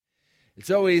It's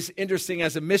always interesting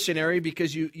as a missionary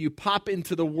because you pop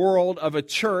into the world of a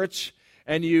church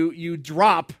and you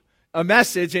drop a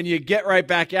message and you get right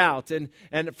back out. And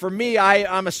for me,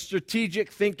 I'm a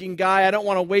strategic thinking guy. I don't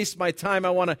want to waste my time. I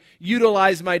want to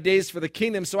utilize my days for the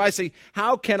kingdom. So I say,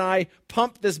 how can I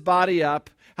pump this body up?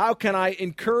 How can I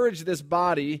encourage this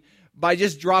body by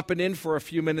just dropping in for a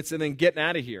few minutes and then getting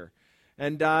out of here?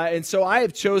 And so I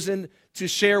have chosen to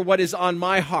share what is on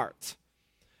my heart.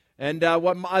 And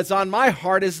what is on my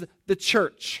heart is the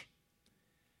church.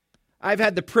 I've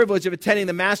had the privilege of attending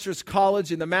the Master's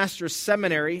College and the Master's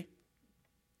Seminary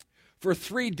for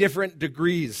 3 different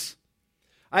degrees.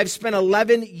 I've spent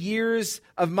 11 years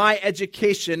of my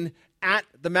education at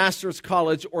the Master's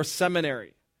College or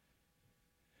Seminary.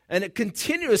 And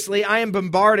continuously, I am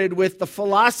bombarded with the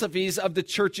philosophies of the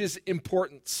church's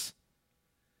importance.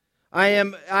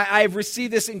 I've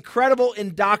received this incredible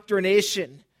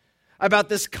indoctrination about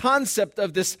this concept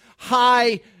of this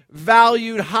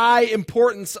high-valued, high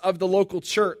importance of the local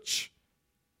church.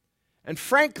 And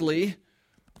frankly,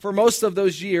 for most of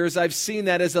those years, I've seen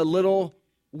that as a little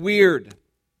weird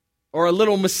or a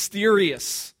little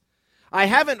mysterious. I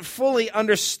haven't fully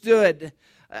understood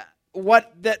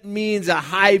what that means, a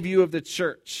high view of the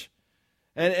church.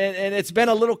 And it's been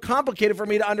a little complicated for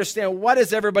me to understand what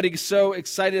is everybody so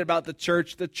excited about the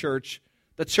church, the church,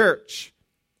 the church.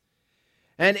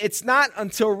 And it's not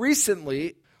until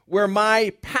recently where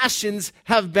my passions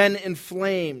have been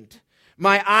inflamed.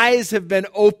 My eyes have been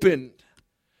opened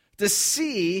to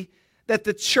see that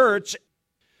the church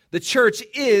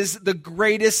is the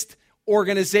greatest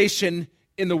organization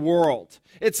in the world.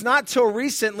 It's not till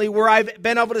recently where I've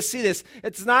been able to see this.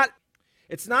 It's not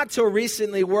till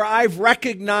recently where I've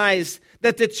recognized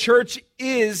that the church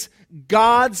is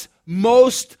God's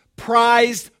most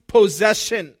prized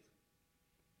possession.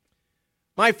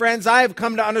 My friends, I have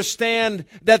come to understand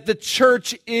that the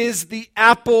church is the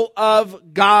apple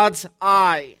of God's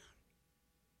eye.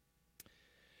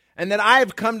 And that I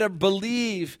have come to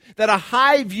believe that a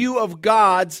high view of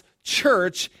God's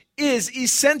church is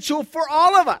essential for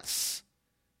all of us,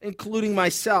 including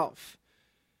myself.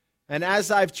 And as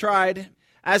I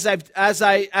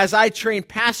train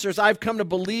pastors, I've come to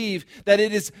believe that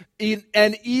it is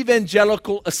an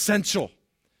evangelical essential.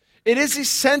 It is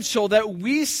essential that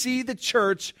we see the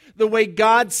church the way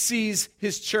God sees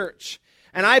his church.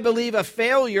 And I believe a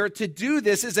failure to do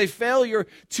this is a failure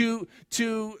to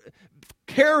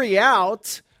carry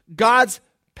out God's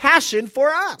passion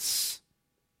for us.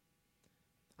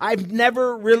 I've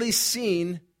never really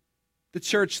seen the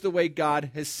church the way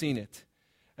God has seen it.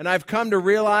 And I've come to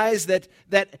realize that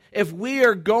if we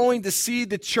are going to see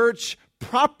the church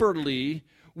properly,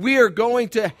 we are going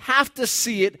to have to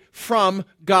see it from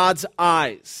God's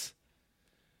eyes.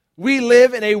 We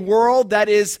live in a world that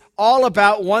is all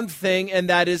about one thing, and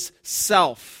that is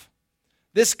self.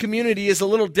 This community is a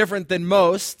little different than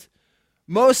most.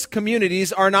 Most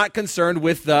communities are not concerned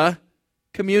with the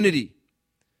community.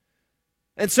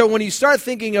 And so when you start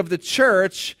thinking of the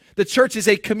church is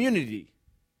a community.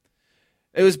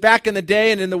 It was back in the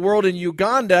day and in the world in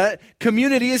Uganda,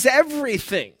 community is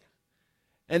everything.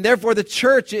 And therefore the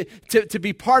church, to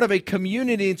be part of a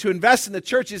community and to invest in the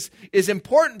church is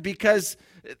important because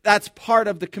that's part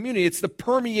of the community. It's the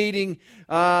permeating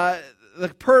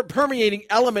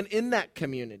element in that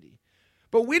community.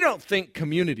 But we don't think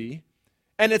community,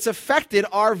 and it's affected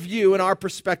our view and our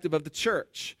perspective of the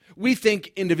church. We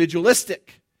think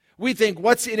individualistic. We think,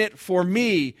 what's in it for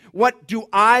me? What do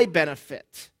I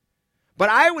benefit? But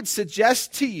I would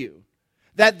suggest to you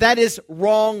that is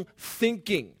wrong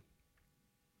thinking.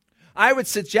 I would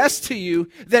suggest to you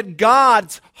that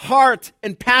God's heart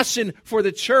and passion for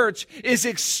the church is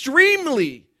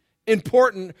extremely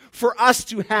important for us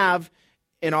to have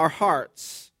in our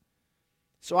hearts.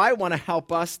 So I want to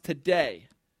help us today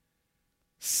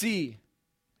see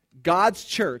God's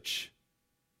church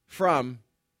from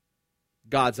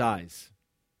God's eyes.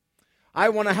 I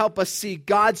want to help us see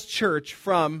God's church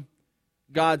from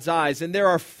God's eyes. And there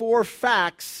are 4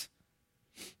 facts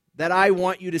that I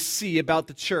want you to see about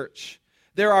the church.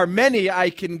 There are many I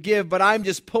can give, but I'm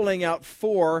just pulling out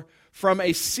 4 from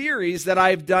a series that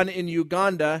I've done in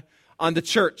Uganda on the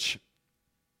church.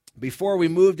 Before we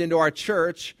moved into our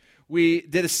church, we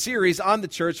did a series on the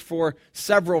church for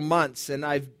several months, and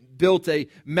I've built a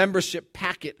membership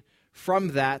packet from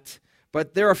that.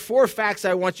 But there are 4 facts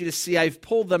I want you to see. I've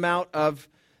pulled them out of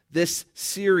this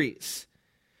series.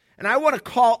 And I want to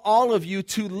call all of you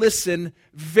to listen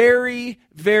very,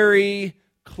 very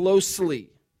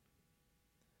closely.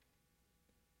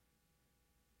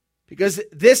 Because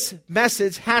this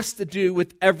message has to do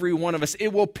with every one of us. It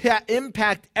will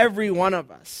impact every one of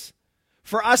us.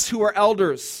 for us who are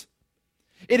elders,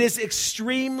 it is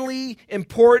extremely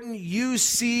important you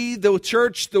see the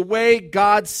church the way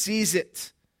God sees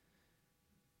it.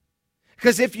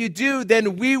 Because if you do,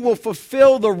 then we will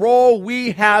fulfill the role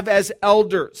we have as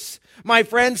elders. My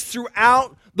friends,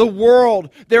 throughout the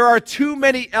world, there are too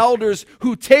many elders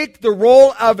who take the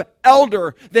role of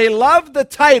elder. They love the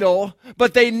title,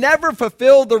 but they never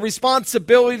fulfill the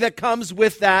responsibility that comes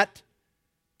with that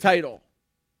title.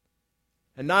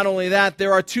 And not only that,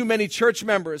 there are too many church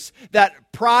members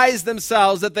that prize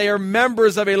themselves that they are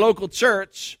members of a local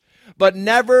church, but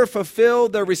never fulfill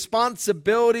the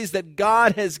responsibilities that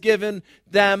God has given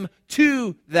them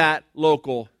to that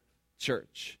local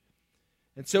church.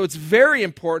 And so it's very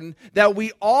important that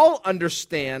we all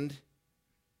understand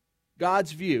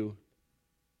God's view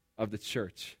of the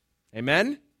church.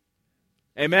 Amen?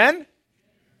 Amen?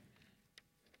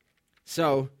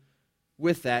 So,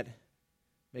 with that,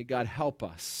 may God help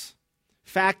us.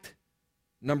 Fact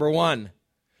number one.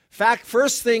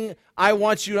 First thing I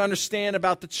want you to understand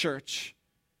about the church.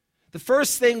 The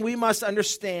first thing we must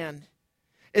understand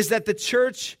is that the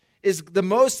church is the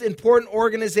most important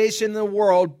organization in the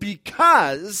world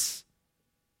because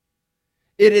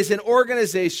it is an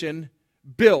organization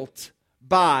built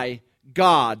by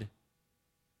God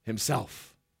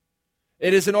Himself.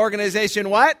 It is an organization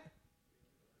what?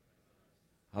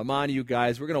 Come on, you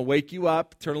guys. We're going to wake you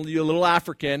up, turn you a little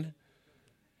African.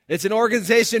 It's an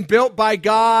organization built by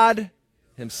God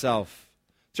Himself.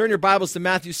 Turn your Bibles to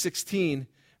Matthew 16.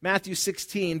 Matthew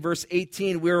 16, verse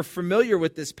 18. We're familiar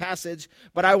with this passage,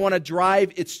 but I want to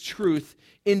drive its truth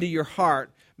into your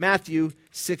heart. Matthew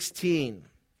 16.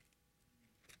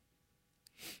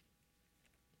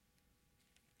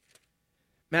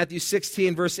 Matthew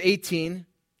 16, verse 18.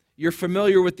 You're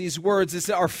familiar with these words. These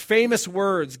are famous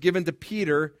words given to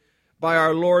Peter by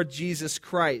our Lord Jesus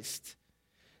Christ.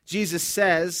 Jesus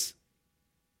says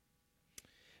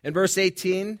in verse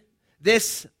 18,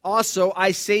 "This also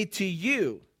I say to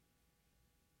you.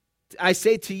 I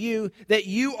say to you that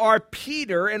you are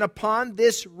Peter, and upon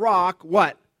this rock,"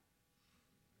 what?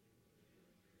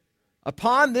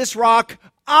 "Upon this rock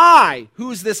I."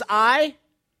 Who's this I?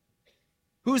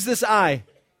 Who's this I?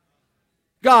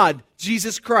 God,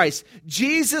 Jesus Christ.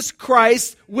 Jesus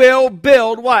Christ will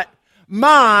build what?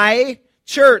 My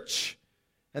church.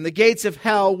 And the gates of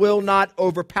hell will not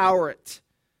overpower it.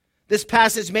 This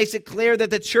passage makes it clear that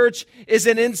the church is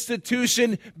an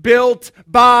institution built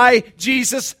by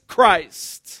Jesus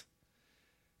Christ.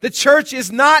 The church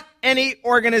is not any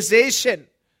organization.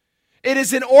 It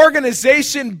is an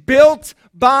organization built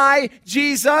by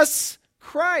Jesus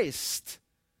Christ.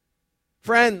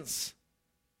 Friends,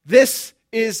 this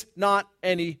is not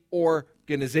any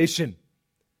organization.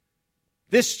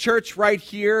 This church right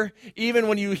here, even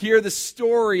when you hear the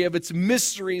story of its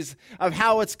mysteries of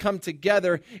how it's come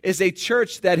together, is a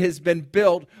church that has been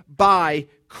built by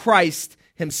Christ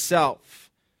Himself.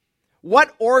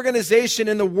 What organization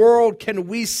in the world can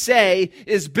we say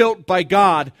is built by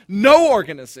God? No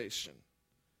organization.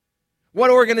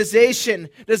 What organization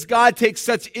does God take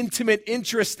such intimate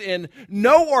interest in?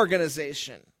 No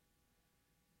organization.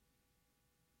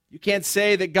 You can't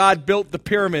say that God built the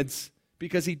pyramids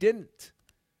because He didn't.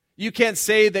 You can't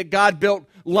say that God built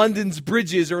London's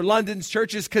bridges or London's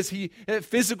churches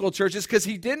physical churches because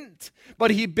He didn't. But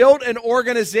He built an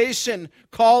organization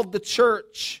called the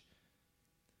church.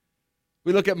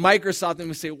 We look at Microsoft and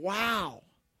we say, wow,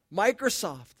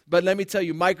 Microsoft. But let me tell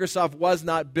you, Microsoft was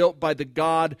not built by the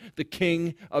God, the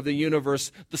King of the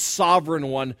universe, the sovereign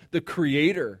one, the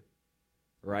Creator,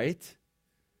 right?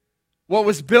 What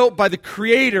was built by the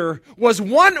Creator was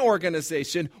one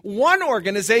organization,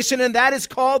 and that is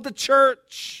called the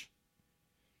church.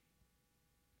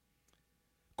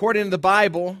 According to the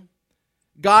Bible,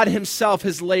 God Himself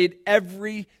has laid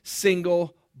every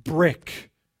single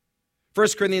brick.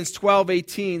 1 Corinthians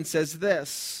 12:18 says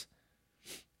this.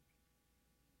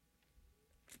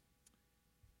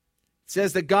 It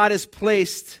says that God has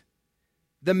placed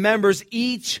the members,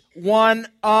 each one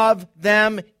of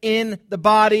them, in the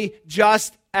body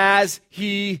just as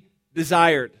He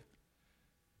desired.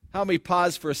 How many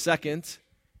pause for a second?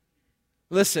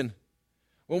 Listen,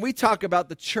 when we talk about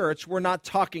the church, we're not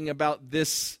talking about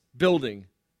this building,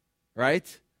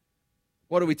 right?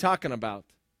 What are we talking about?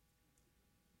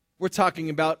 We're talking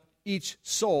about each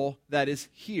soul that is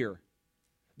here.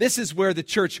 This is where the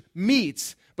church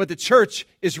meets, but the church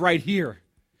is right here.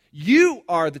 You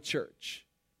are the church.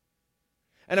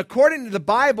 And according to the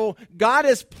Bible, God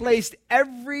has placed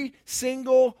every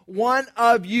single one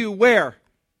of you where?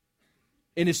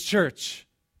 In His church.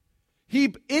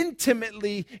 He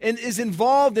intimately and is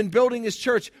involved in building his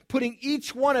church, putting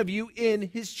each one of you in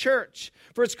his church.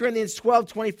 1 Corinthians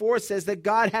 12:24 says that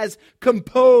God has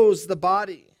composed the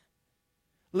body.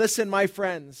 Listen, my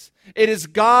friends, it is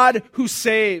God who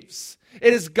saves.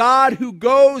 It is God who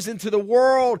goes into the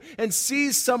world and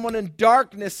sees someone in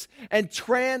darkness and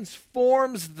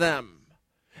transforms them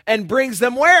and brings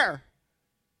them where?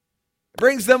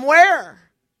 Brings them where?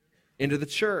 Into the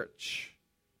church.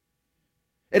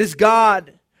 It is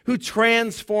God who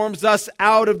transforms us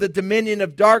out of the dominion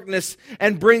of darkness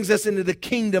and brings us into the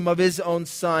kingdom of his own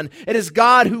Son. It is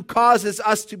God who causes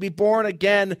us to be born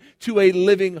again to a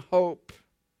living hope.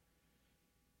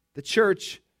 The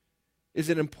church is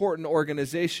an important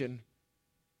organization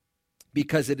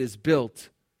because it is built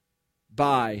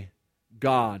by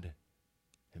God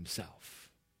himself.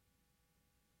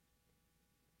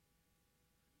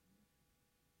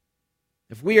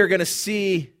 If we are going to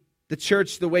see the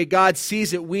church the way God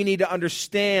sees it, we need to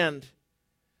understand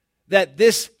that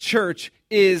this church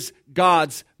is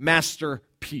God's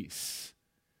masterpiece.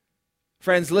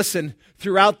 Friends, listen,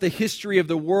 throughout the history of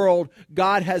the world,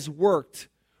 God has worked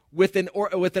with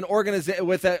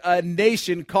a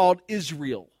nation called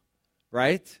Israel,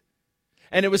 right?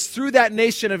 And it was through that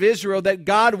nation of Israel that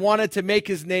God wanted to make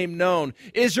his name known.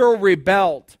 Israel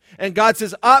rebelled. And God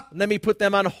says, let me put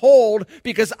them on hold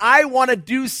because I want to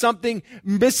do something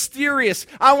mysterious.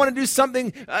 I want to do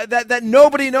something that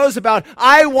nobody knows about.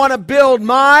 I want to build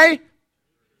my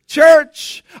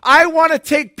church. I want to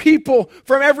take people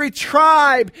from every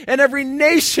tribe and every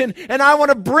nation, and I want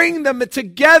to bring them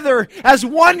together as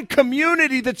one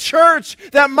community, the church,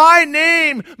 that my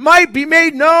name might be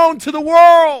made known to the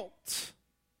world.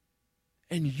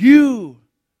 And you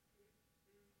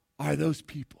are those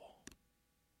people.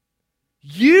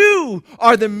 You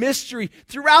are the mystery.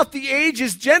 Throughout the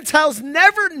ages, Gentiles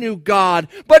never knew God,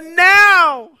 but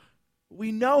now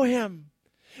we know him.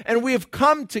 And we have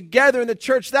come together in the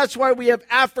church. That's why we have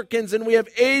Africans and we have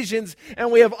Asians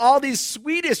and we have all these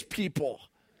Swedish people.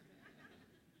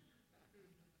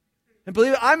 And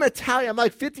believe it, I'm Italian. I'm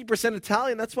like 50%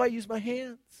 Italian. That's why I use my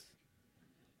hands.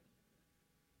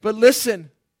 But listen,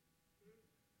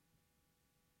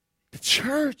 the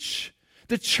church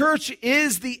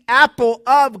is the apple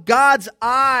of God's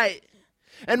eye.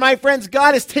 And my friends,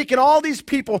 God has taken all these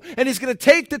people and he's going to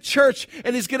take the church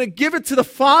and he's going to give it to the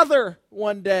Father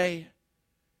one day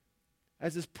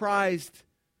as his prized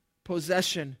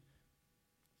possession.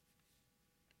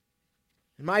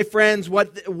 And my friends,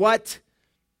 what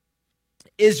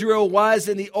Israel was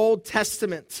in the Old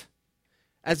Testament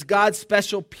as God's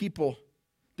special people,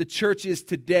 the church is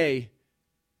today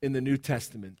in the New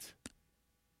Testament.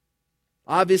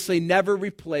 Obviously never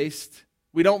replaced.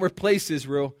 We don't replace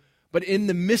Israel. But in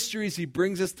the mysteries, he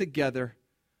brings us together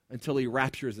until he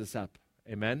raptures us up.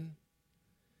 Amen?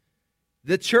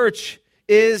 The church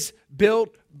is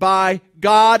built by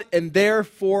God and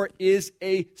therefore is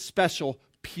a special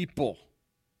people.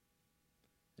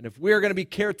 And if we're going to be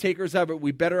caretakers of it,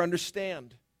 we better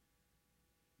understand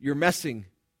you're messing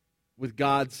with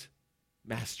God's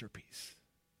masterpiece.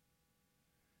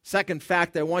 Second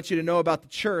fact I want you to know about the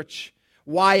church,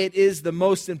 why it is the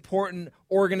most important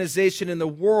organization in the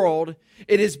world,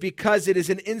 it is because it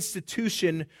is an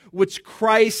institution which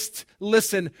Christ loves.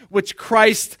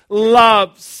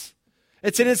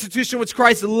 It's an institution which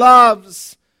Christ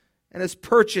loves and has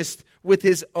purchased with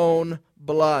his own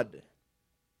blood.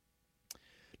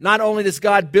 Not only does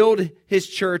God build his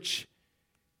church,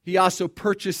 he also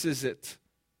purchases it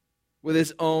with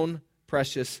his own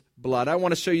precious blood. I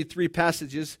want to show you three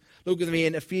passages. Look with me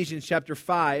in Ephesians chapter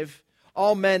 5.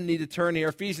 All men need to turn here.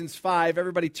 Ephesians 5,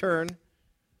 everybody turn.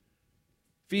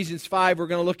 Ephesians 5, we're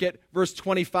going to look at verse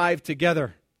 25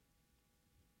 together.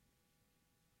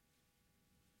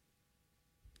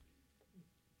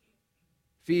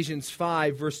 Ephesians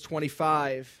 5, verse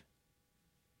 25.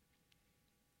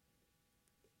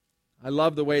 I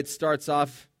love the way it starts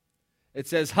off. It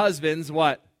says, husbands,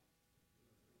 what?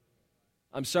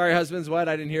 I'm sorry, husbands, what?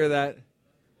 I didn't hear that.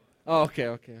 Oh,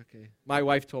 okay. My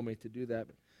wife told me to do that.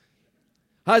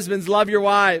 Husbands, love your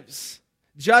wives,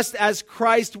 just as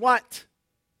Christ what?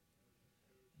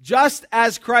 Just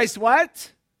as Christ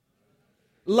what?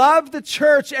 Loved the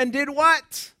church and did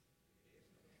what?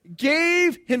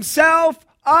 Gave himself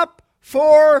up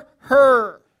for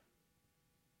her.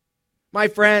 My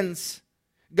friends,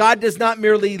 God does not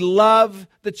merely love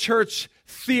the church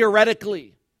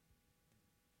theoretically.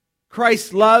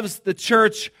 Christ loves the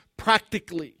church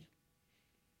practically.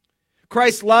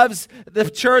 Christ loves the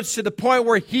church to the point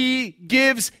where he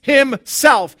gives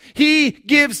himself. He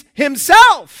gives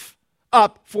himself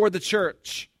up for the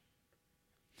church.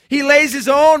 He lays his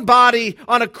own body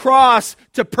on a cross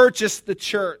to purchase the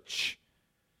church.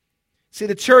 See,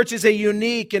 the church is a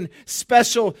unique and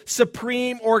special,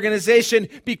 supreme organization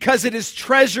because it is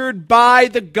treasured by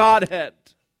the Godhead.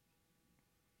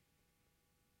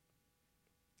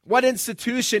 What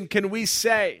institution can we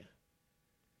say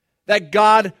that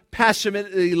God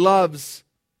passionately loves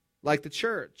like the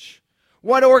church?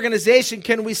 What organization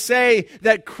can we say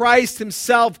that Christ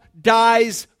himself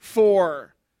dies for?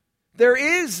 There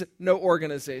is no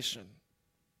organization.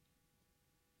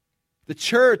 The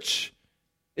church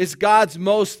is God's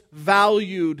most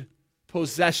valued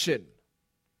possession.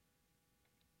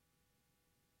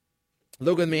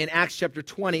 Look with me in Acts chapter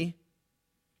 20.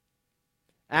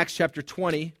 Acts chapter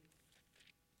 20,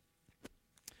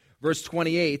 verse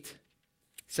 28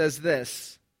 says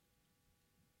this.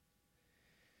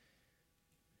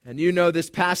 And you know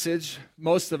this passage,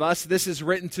 most of us. This is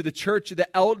written to the church.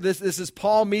 This is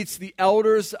Paul meets the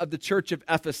elders of the church of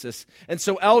Ephesus. And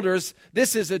so elders,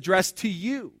 this is addressed to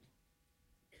you.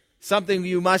 Something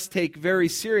you must take very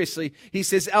seriously. He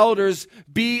says, elders,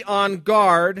 be on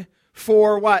guard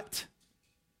for what?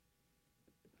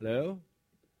 Hello?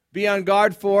 Be on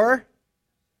guard for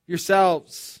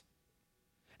yourselves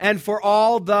and for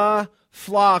all the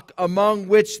flock among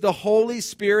which the Holy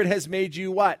Spirit has made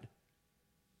you what?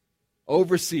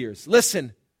 Overseers.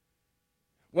 Listen,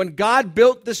 when God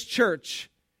built this church,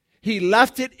 he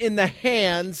left it in the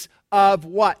hands of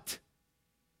what?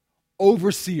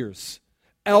 Overseers,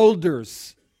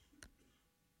 elders.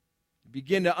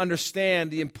 Begin to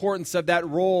understand the importance of that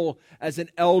role as an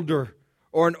elder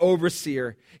or an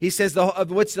overseer. He says,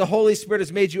 of which the Holy Spirit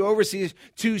has made you overseers,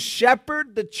 to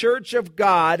shepherd the church of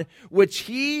God, which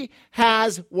he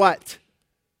has what?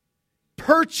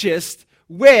 Purchased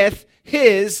with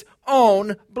his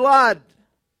own blood.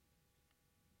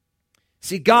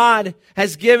 See, God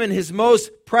has given his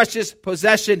most precious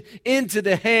possession into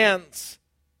the hands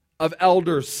of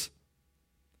elders,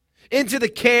 into the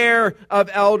care of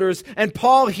elders. And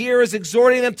Paul here is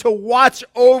exhorting them to watch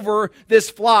over this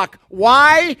flock.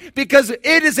 Why? Because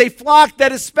it is a flock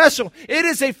that is special. It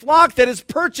is a flock that is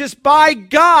purchased by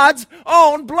God's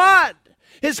own blood.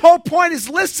 His whole point is,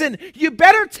 listen, you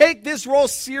better take this role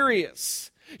serious.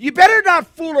 You better not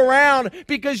fool around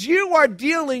because you are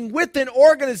dealing with an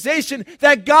organization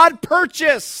that God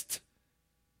purchased.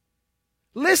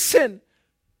 Listen.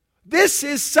 This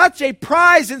is such a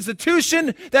prized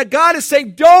institution that God is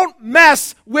saying, don't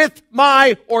mess with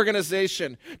my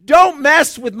organization. Don't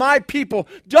mess with my people.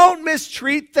 Don't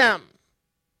mistreat them.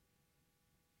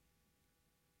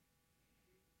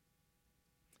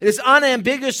 It is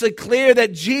unambiguously clear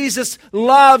that Jesus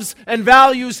loves and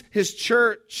values his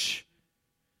church.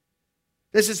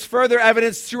 This is further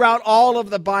evidence throughout all of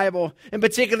the Bible. In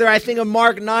particular, I think of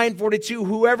Mark 9:42,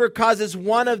 whoever causes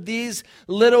one of these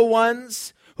little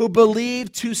ones who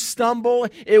believe to stumble,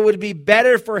 it would be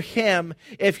better for him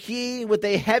if he, with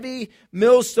a heavy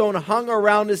millstone hung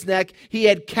around his neck, he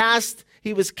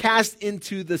was cast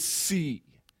into the sea.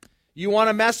 You want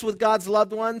to mess with God's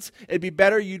loved ones? It'd be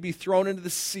better you'd be thrown into the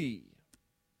sea.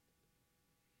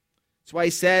 That's why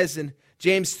he says in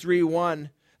James 3:1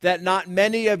 that not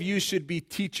many of you should be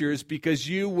teachers because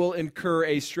you will incur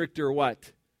a stricter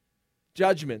what?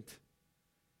 Judgment.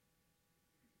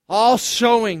 All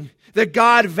showing that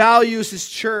God values his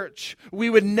church. We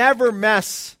would never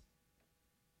mess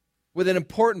with an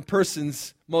important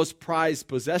person's most prized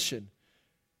possession.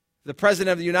 The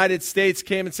President of the United States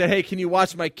came and said, hey, can you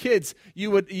watch my kids? You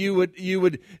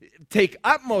would take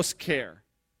utmost care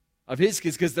of his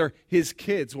kids because they're his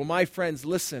kids. Well, my friends,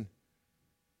 listen.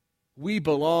 We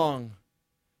belong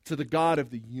to the God of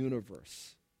the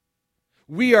universe.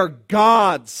 We are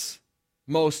God's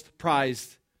most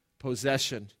prized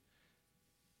possession.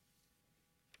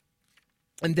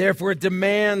 And therefore it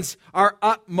demands our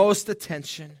utmost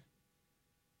attention.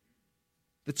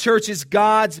 The church is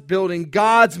God's building,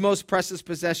 God's most precious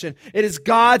possession. It is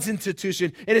God's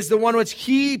institution. It is the one which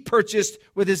he purchased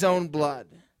with his own blood.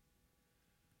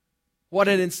 What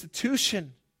an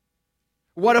institution.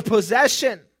 What a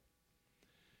possession.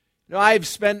 You know, I've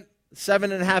spent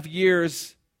 7.5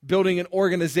 years building an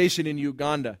organization in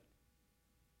Uganda.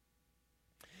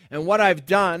 And what I've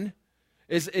done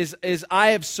is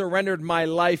I have surrendered my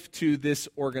life to this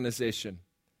organization.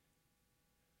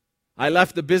 I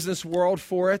left the business world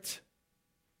for it.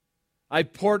 I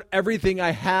poured everything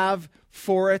I have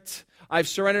for it. I've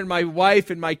surrendered my wife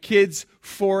and my kids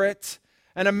for it.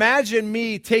 And imagine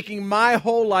me taking my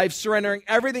whole life, surrendering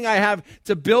everything I have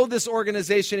to build this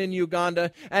organization in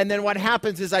Uganda. And then what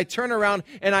happens is I turn around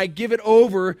and I give it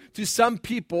over to some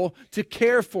people to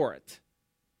care for it.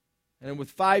 And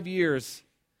with 5 years,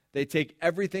 they take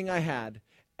everything I had,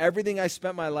 everything I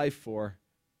spent my life for,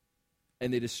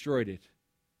 and they destroyed it.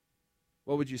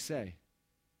 What would you say?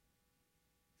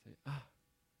 Say,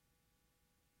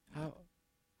 how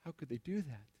could they do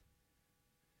that?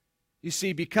 You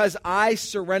see, because I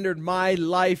surrendered my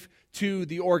life to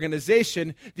the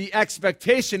organization, the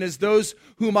expectation is those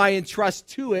whom I entrust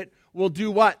to it will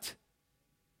do what?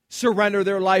 Surrender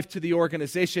their life to the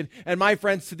organization. And my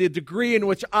friends, to the degree in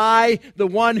which I, the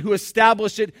one who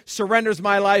established it, surrenders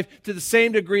my life, to the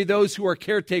same degree those who are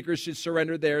caretakers should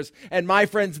surrender theirs. And my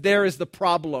friends, there is the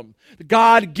problem.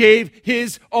 God gave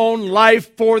his own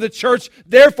life for the church.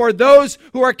 Therefore, those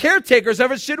who are caretakers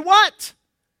of it should what?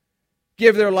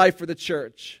 Give their life for the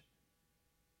church.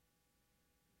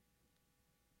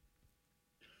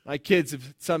 My kids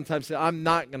have sometimes said, I'm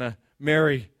not going to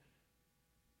marry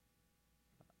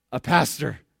a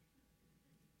pastor.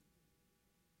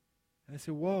 And I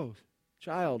said, whoa,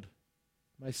 child,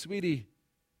 my sweetie,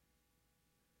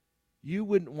 you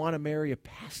wouldn't want to marry a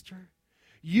pastor?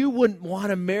 You wouldn't want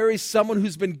to marry someone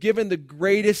who's been given the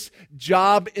greatest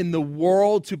job in the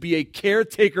world to be a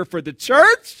caretaker for the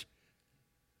church?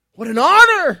 What an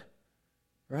honor,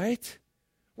 right?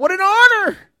 What an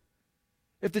honor.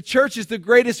 If the church is the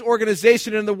greatest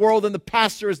organization in the world, then the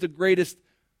pastor is the greatest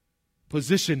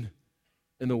position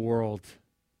in the world.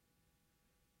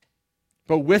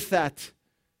 But with that,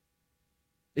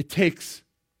 it takes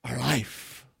our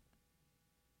life.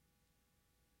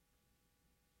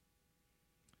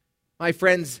 My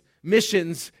friends,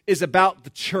 missions is about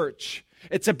the church.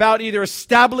 It's about either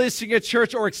establishing a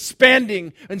church or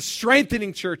expanding and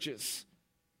strengthening churches.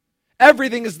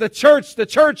 Everything is the church, the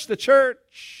church, the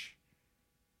church.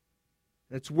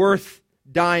 It's worth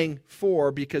dying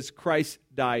for because Christ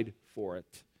died for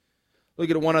it. Look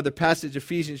at one other passage,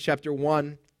 Ephesians chapter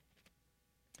 1.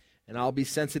 And I'll be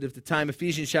sensitive to time.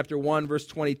 Ephesians chapter 1, verse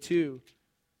 22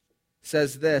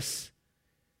 says this.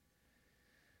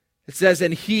 It says,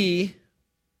 and he,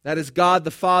 that is God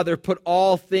the Father, put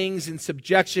all things in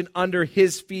subjection under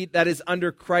his feet, that is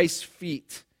under Christ's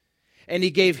feet. And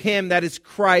he gave him, that is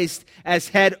Christ, as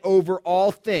head over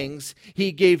all things.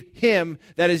 He gave him,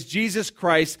 that is Jesus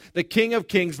Christ, the King of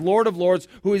kings, Lord of lords,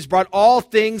 who has brought all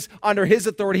things under his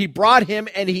authority. He brought him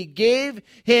and he gave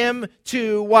him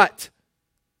to what?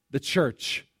 The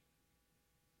church.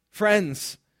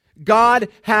 Friends, God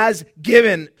has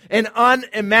given an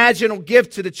unimaginable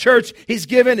gift to the church. He's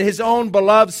given his own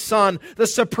beloved Son, the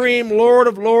supreme Lord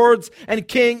of lords and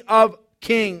King of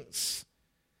kings.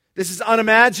 This is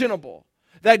unimaginable,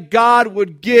 that God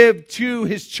would give to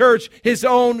his church his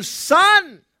own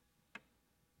Son.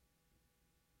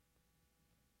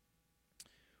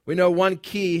 We know one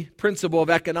key principle of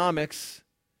economics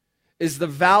is the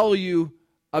value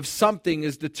of something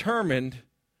is determined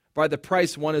by the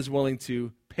price one is willing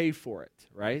to pay for it,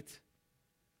 right?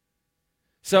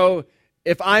 So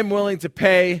if I'm willing to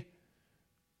pay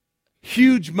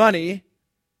huge money,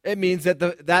 it means that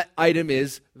that item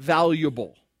is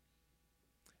valuable.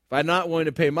 If I'm not willing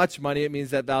to pay much money, it means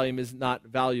that volume is not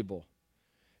valuable.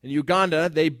 In Uganda,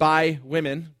 they buy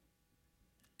women.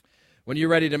 When you're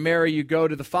ready to marry, you go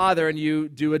to the father and you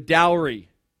do a dowry.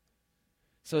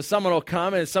 So someone will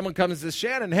come, and someone comes to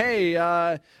Shannon, hey,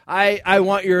 I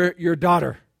want your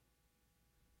daughter.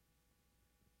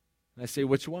 And I say,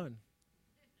 which one?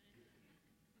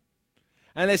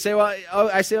 And they say,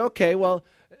 I say, okay, well,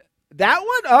 that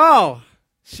one? Oh,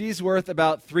 she's worth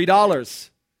about $3.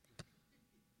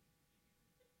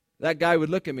 That guy would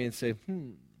look at me and say,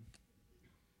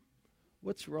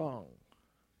 what's wrong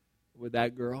with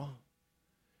that girl?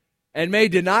 And may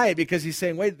deny it because he's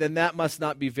saying, wait, then that must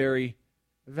not be very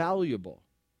valuable.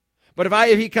 But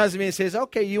if he comes to me and says,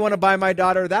 okay, you want to buy my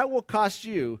daughter, that will cost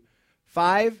you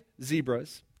 5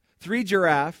 zebras, 3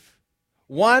 giraffe,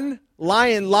 1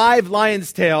 live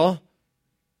lion's tail,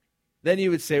 then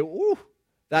you would say, ooh,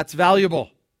 that's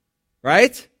valuable,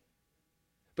 right?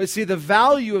 But see, the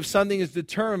value of something is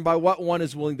determined by what one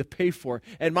is willing to pay for.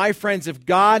 And my friends, if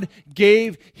God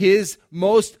gave his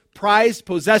most prized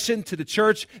possession to the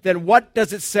church, then what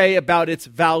does it say about its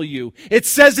value? It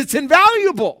says it's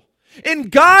invaluable. In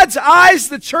God's eyes,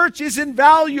 the church is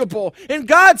invaluable. In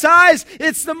God's eyes,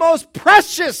 it's the most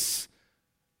precious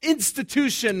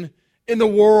institution in the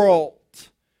world.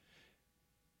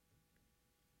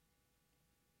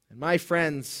 And my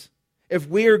friends, if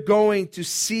we're going to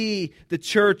see the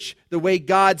church the way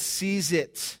God sees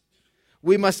it,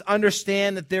 we must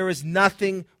understand that there is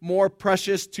nothing more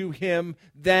precious to him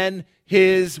than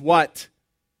his what?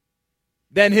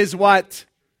 Than his what?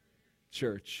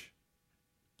 Church.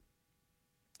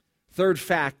 Third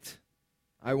fact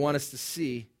I want us to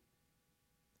see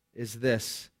is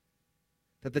this.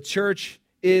 that the church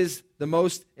is the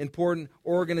most important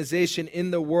organization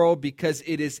in the world because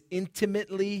it is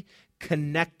intimately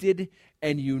connected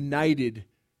and united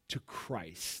to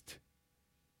Christ.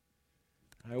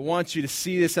 I want you to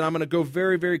see this, and I'm going to go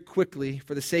very, very quickly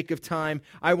for the sake of time.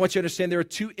 I want you to understand there are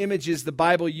two images the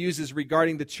Bible uses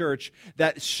regarding the church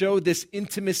that show this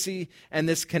intimacy and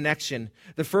this connection.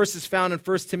 The first is found in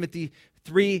 1 Timothy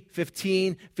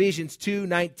 3:15, Ephesians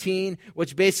 2:19,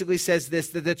 which basically says this,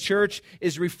 that the church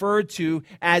is referred to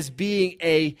as being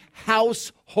a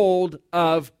household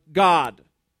of God.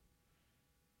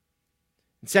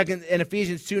 In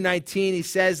Ephesians 2:19, he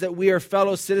says that we are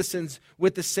fellow citizens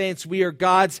with the saints. We are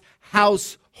God's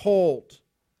household.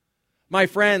 My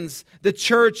friends, the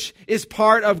church is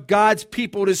part of God's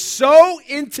people. It is so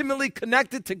intimately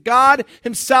connected to God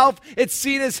himself, it's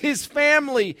seen as his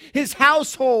family, his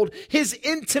household, his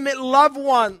intimate loved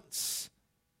ones.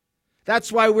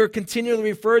 That's why we're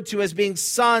continually referred to as being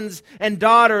sons and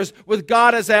daughters with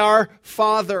God as our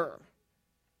Father.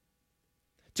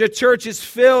 The church is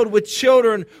filled with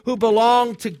children who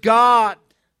belong to God.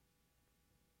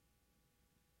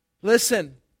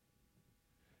 Listen,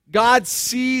 God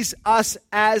sees us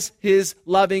as his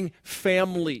loving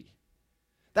family.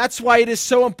 That's why it is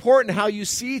so important how you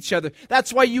see each other.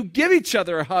 That's why you give each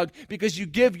other a hug, because you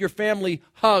give your family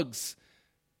hugs.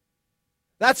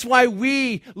 That's why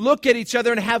we look at each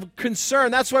other and have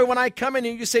concern. That's why when I come in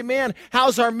here, you say, man,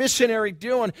 how's our missionary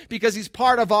doing? Because he's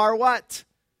part of our what?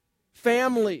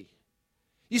 Family.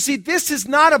 You see, this is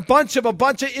not a bunch of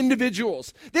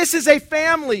individuals. This is a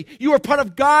family. You are part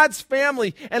of God's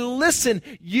family. And listen,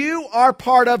 you are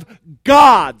part of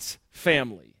God's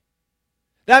family.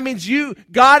 That means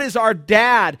God is our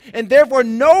dad. And therefore,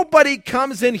 nobody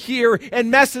comes in here and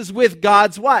messes with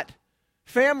God's what?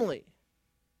 Family.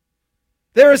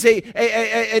 There is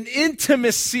an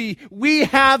intimacy we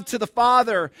have to the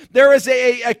Father. There is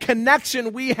a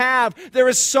connection we have. There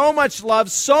is so much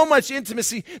love, so much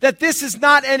intimacy, that this is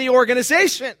not any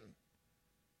organization.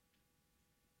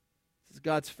 This is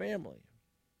God's family.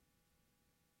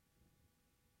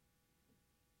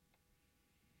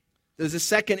 There's a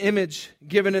second image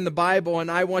given in the Bible,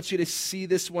 and I want you to see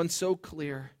this one so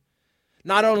clear.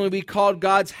 Not only are we called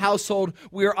God's household,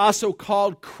 we are also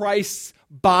called Christ's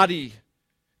body.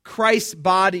 Christ's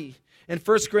body. In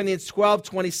 1 Corinthians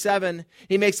 12:27,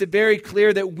 he makes it very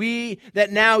clear that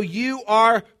now you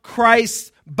are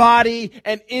Christ's body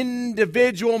and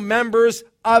individual members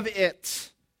of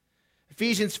it.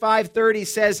 Ephesians 5:30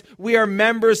 says we are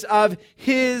members of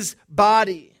his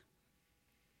body.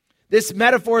 This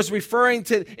metaphor is referring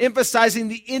to emphasizing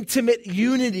the intimate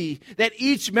unity that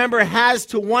each member has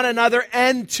to one another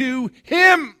and to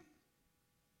him.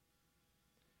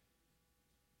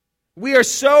 We are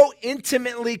so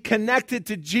intimately connected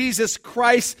to Jesus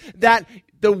Christ that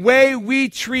the way we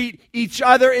treat each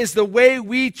other is the way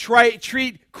we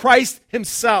treat Christ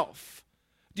himself.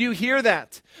 Do you hear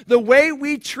that? The way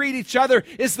we treat each other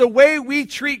is the way we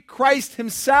treat Christ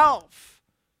himself.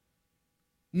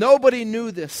 Nobody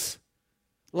knew this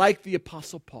like the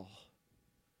Apostle Paul.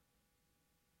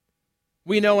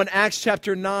 We know in Acts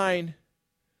chapter 9,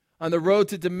 on the road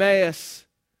to Emmaus,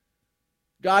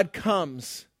 God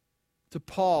comes to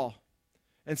Paul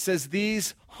and says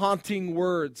these haunting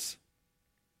words.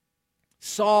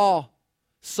 Saul,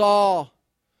 Saul,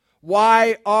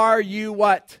 why are you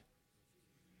what?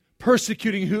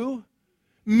 Persecuting who?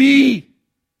 Me.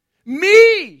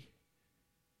 Me.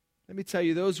 Let me tell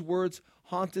you, those words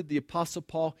haunted the Apostle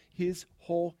Paul his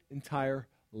whole entire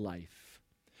life.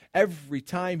 Every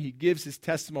time he gives his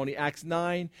testimony, Acts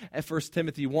 9, 1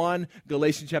 Timothy 1,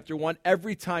 Galatians chapter 1,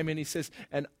 every time, and he says,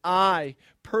 and I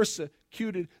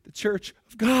persecuted the church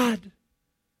of God.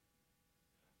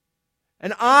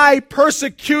 And I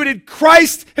persecuted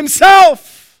Christ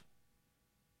himself.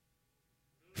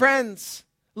 Friends,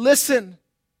 listen.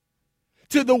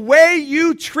 To the way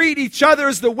you treat each other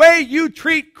is the way you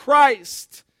treat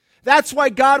Christ. That's why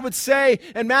God would say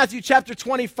in Matthew chapter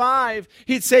 25,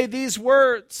 he'd say these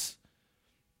words.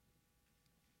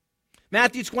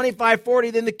 Matthew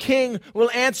 25:40, then the king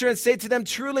will answer and say to them,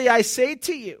 truly I say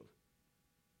to you,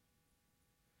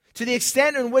 to the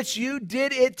extent in which you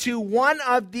did it to one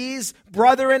of these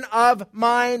brethren of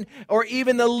mine, or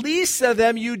even the least of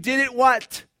them, you did it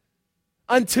what?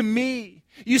 Unto me.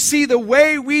 You see, the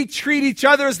way we treat each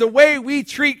other is the way we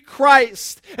treat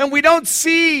Christ. And we don't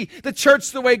see the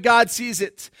church the way God sees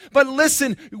it. But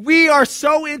listen, we are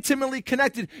so intimately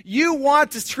connected. You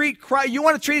want to treat Christ, you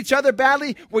want to treat each other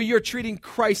badly? Well, you're treating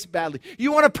Christ badly.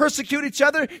 You want to persecute each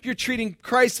other? You're treating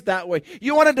Christ that way.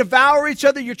 You want to devour each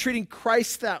other? You're treating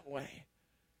Christ that way.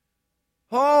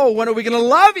 Oh, when are we going to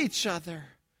love each other?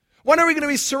 When are we going to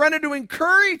be surrendered to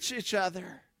encourage each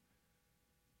other?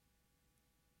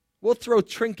 We'll throw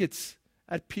trinkets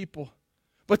at people,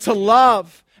 but to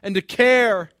love and to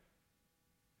care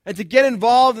and to get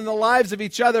involved in the lives of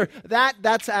each other,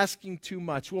 that's asking too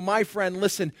much. Well, my friend,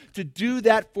 listen, to do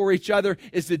that for each other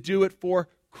is to do it for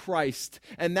Christ.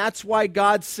 And that's why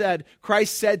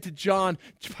Christ said to John,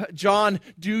 John,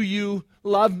 do you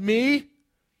love me?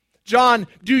 John,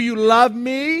 do you love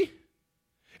me?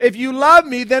 If you love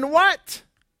me, then what?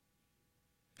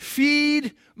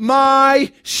 Feed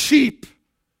my sheep.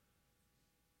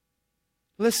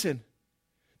 Listen,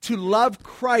 to love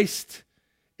Christ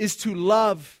is to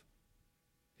love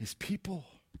his people.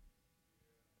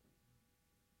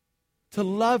 To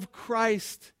love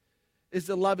Christ is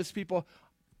to love his people.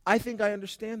 I think I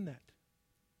understand that.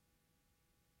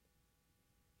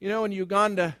 You know, in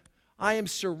Uganda, I am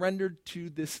surrendered to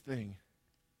this thing.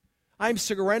 I am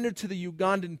surrendered to the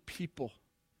Ugandan people.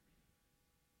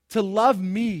 To love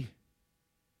me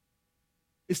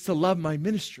is to love my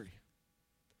ministry.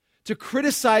 To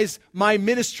criticize my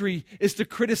ministry is to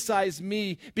criticize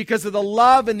me because of the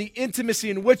love and the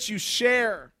intimacy in which you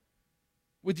share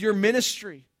with your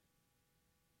ministry.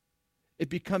 It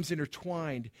becomes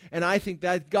intertwined. And I think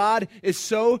that God is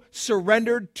so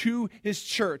surrendered to his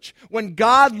church. When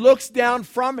God looks down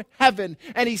from heaven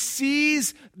and he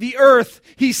sees the earth,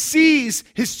 he sees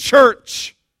his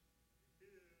church.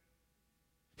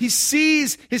 He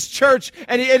sees his church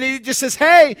and he just says,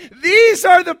 hey, these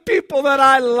are the people that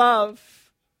I love.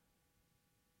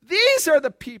 These are the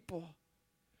people.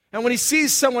 And when he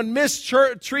sees someone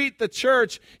mistreat the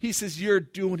church, he says, you're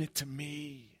doing it to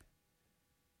me.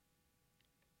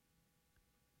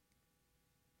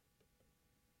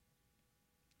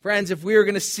 Friends, if we are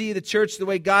going to see the church the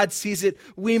way God sees it,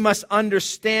 we must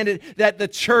understand it, that the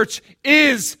church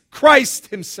is Christ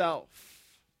himself.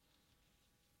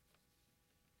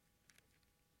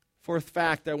 Fourth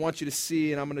fact I want you to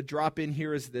see, and I'm going to drop in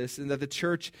here, is this, and that the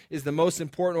church is the most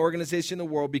important organization in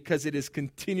the world because it is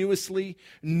continuously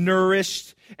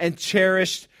nourished and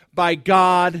cherished by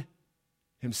God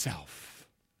himself.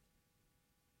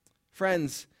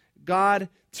 Friends, God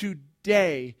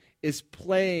today is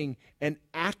playing an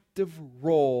active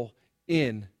role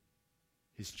in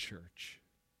his church.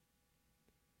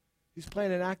 He's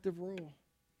playing an active role.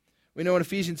 We know in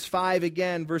Ephesians 5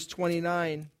 again, verse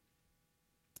 29,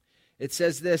 it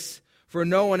says this, for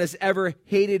no one has ever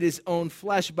hated his own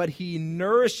flesh, but he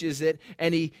nourishes it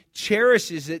and he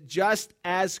cherishes it just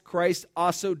as Christ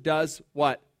also does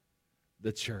what?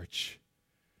 The church.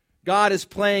 God is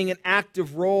playing an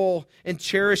active role in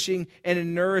cherishing and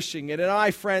in nourishing it.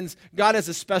 And friends, God has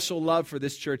a special love for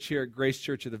this church here at Grace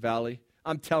Church of the Valley.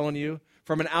 I'm telling you,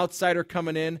 from an outsider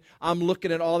coming in, I'm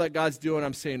looking at all that God's doing.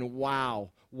 I'm saying,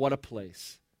 wow, what a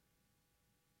place.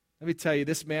 Let me tell you,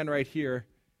 this man right here,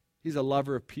 he's a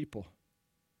lover of people.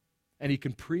 And he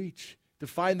can preach. To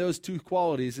find those two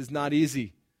qualities is not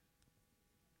easy.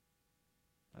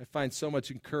 I find so much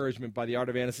encouragement by the Art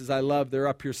of Annis. I love they're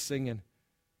up here singing.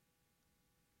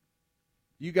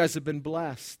 You guys have been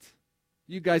blessed.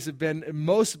 You guys have been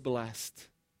most blessed.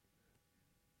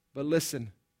 But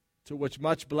listen, to which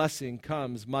much blessing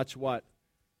comes, much what?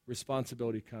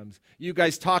 Responsibility comes. You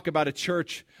guys talk about a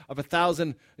church of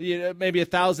 1,000, maybe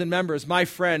 1,000 members. My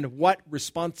friend, what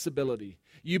responsibility?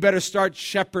 You better start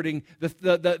shepherding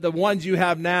the ones you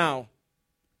have now.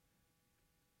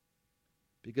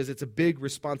 Because it's a big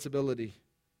responsibility.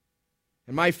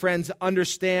 And my friends,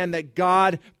 understand that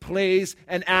God plays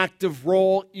an active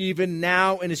role even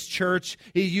now in his church.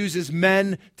 He uses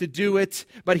men to do it,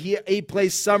 but he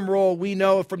plays some role. We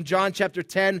know from John chapter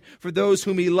 10, for those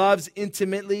whom he loves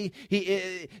intimately,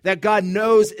 that God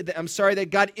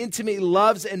intimately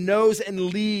loves and knows and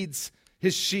leads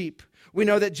his sheep. We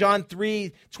know that John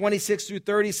 3:26 through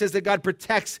 30 says that God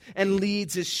protects and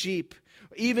leads his sheep,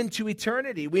 even to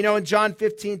eternity. We know in John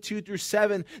 15:2 through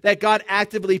 7, that God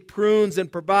actively prunes and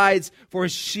provides for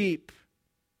his sheep.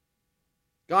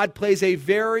 God plays a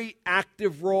very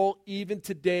active role even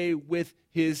today with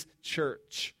his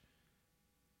church.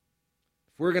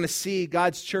 If we're going to see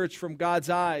God's church from God's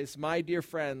eyes, my dear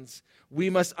friends, we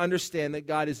must understand that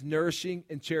God is nourishing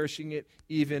and cherishing it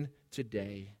even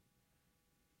today.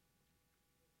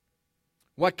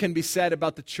 What can be said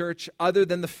about the church other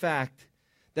than the fact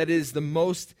that it is the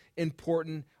most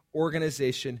important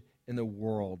organization in the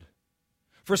world?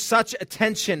 For such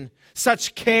attention,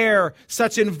 such care,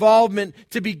 such involvement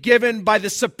to be given by the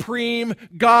supreme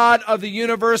God of the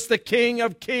universe, the King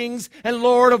of kings and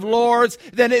Lord of lords,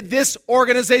 then this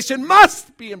organization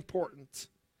must be important.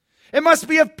 It must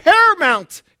be of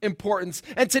paramount importance.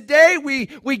 And today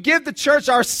we give the church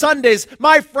our Sundays,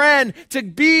 my friend, to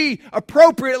be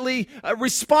appropriately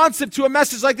responsive to a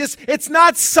message like this. It's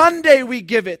not Sunday we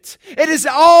give it. It is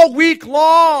all week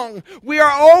long. We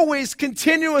are always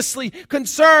continuously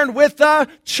concerned with the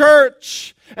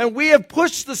church. And we have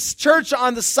pushed the church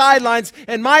on the sidelines.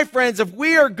 And my friends, if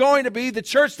we are going to be the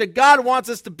church that God wants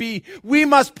us to be, we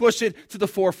must push it to the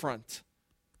forefront.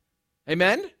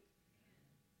 Amen?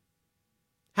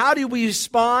 How do we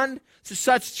respond to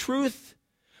such truth?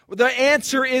 Well, the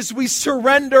answer is we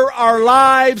surrender our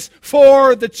lives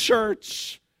for the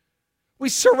church. We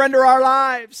surrender our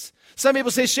lives. Some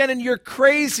people say, Shannon, you're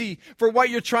crazy for what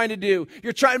you're trying to do.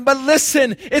 But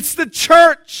listen, it's the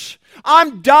church.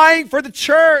 I'm dying for the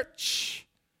church.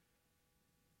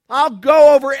 I'll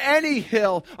go over any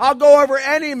hill. I'll go over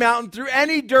any mountain, through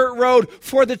any dirt road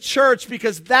for the church,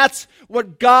 because that's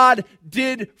what God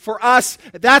did for us.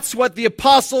 That's what the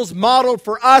apostles modeled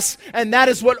for us, and that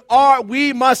is what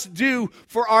we must do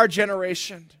for our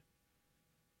generation.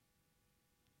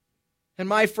 And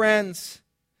my friends,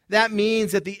 that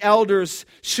means that the elders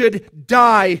should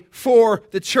die for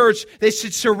the church. They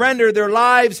should surrender their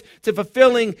lives to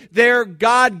fulfilling their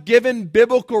God-given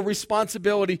biblical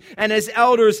responsibility. And as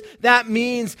elders, that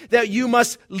means that you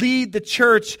must lead the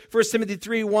church. 1 Timothy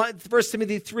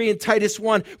 3 and Titus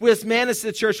 1. We must manage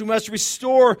the church. We must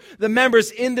restore the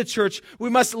members in the church. We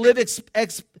must live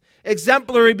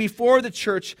exemplary before the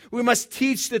church. We must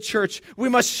teach the church. We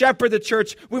must shepherd the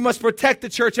church. We must protect the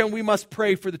church, and we must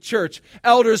pray for the church.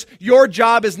 Elders, your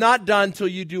job is not done till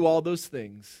you do all those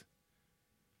things.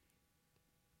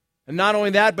 And not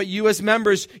only that, but you as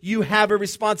members, you have a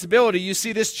responsibility. You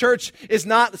see, this church is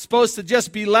not supposed to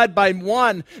just be led by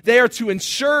one. They are to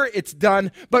ensure it's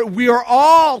done, but we are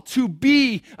all to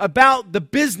be about the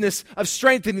business of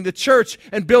strengthening the church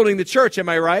and building the church. Am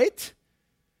I right?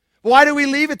 Why do we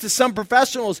leave it to some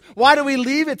professionals? Why do we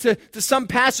leave it to some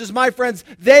pastors? My friends,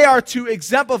 they are to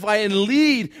exemplify and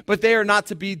lead, but they are not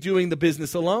to be doing the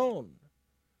business alone.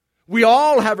 We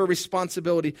all have a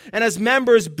responsibility. And as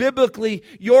members, biblically,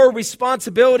 your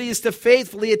responsibility is to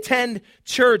faithfully attend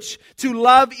church, to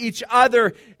love each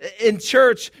other in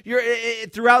church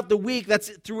throughout the week.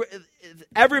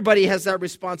 Everybody has that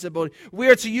responsibility. We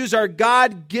are to use our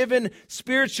God-given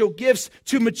spiritual gifts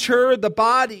to mature the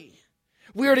body.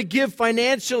 We are to give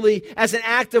financially as an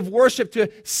act of worship to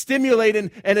stimulate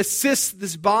and assist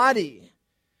this body.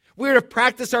 We are to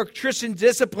practice our Christian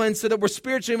disciplines so that we're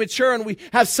spiritually mature and we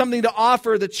have something to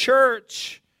offer the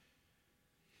church.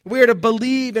 We are to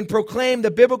believe and proclaim the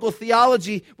biblical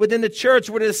theology within the church.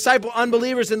 We're to disciple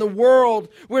unbelievers in the world.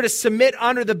 We're to submit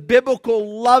under the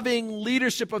biblical, loving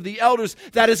leadership of the elders.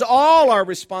 That is all our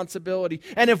responsibility.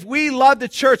 And if we love the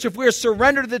church, if we are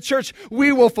surrendered to the church,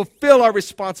 we will fulfill our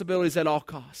responsibilities at all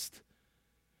cost.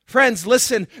 Friends,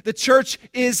 listen, the church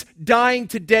is dying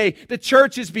today. The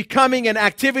church is becoming an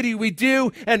activity we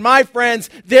do, and my friends,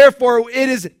 therefore it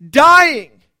is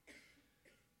dying.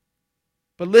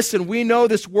 But listen, we know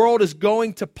this world is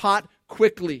going to pot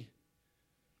quickly.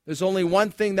 There's only one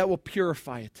thing that will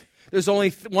purify it. There's only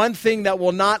one thing that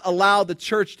will not allow the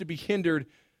church to be hindered.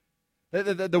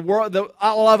 The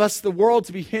world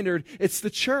to be hindered. It's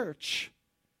the church.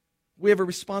 We have a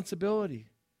responsibility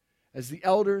as the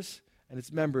elders and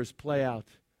its members play out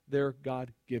their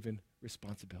God-given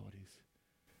responsibilities.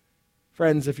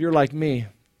 Friends, if you're like me,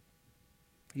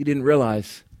 you didn't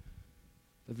realize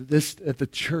that the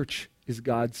church is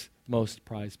God's most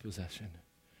prized possession.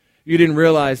 You didn't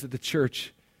realize that the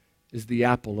church is the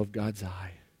apple of God's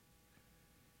eye.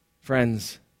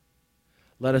 Friends,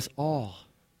 let us all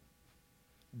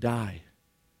die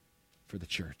for the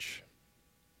church.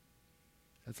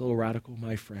 That's a little radical,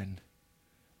 my friend.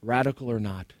 Radical or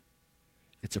not,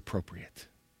 it's appropriate.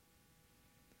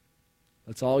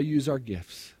 Let's all use our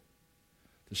gifts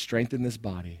to strengthen this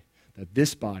body, that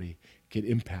this body can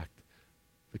impact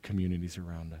the communities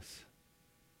around us.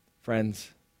 Friends,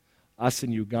 us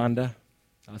in Uganda,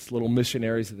 us little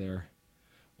missionaries there,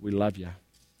 we love you.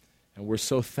 And we're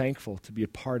so thankful to be a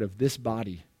part of this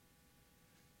body.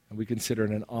 And we consider it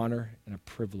an honor and a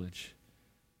privilege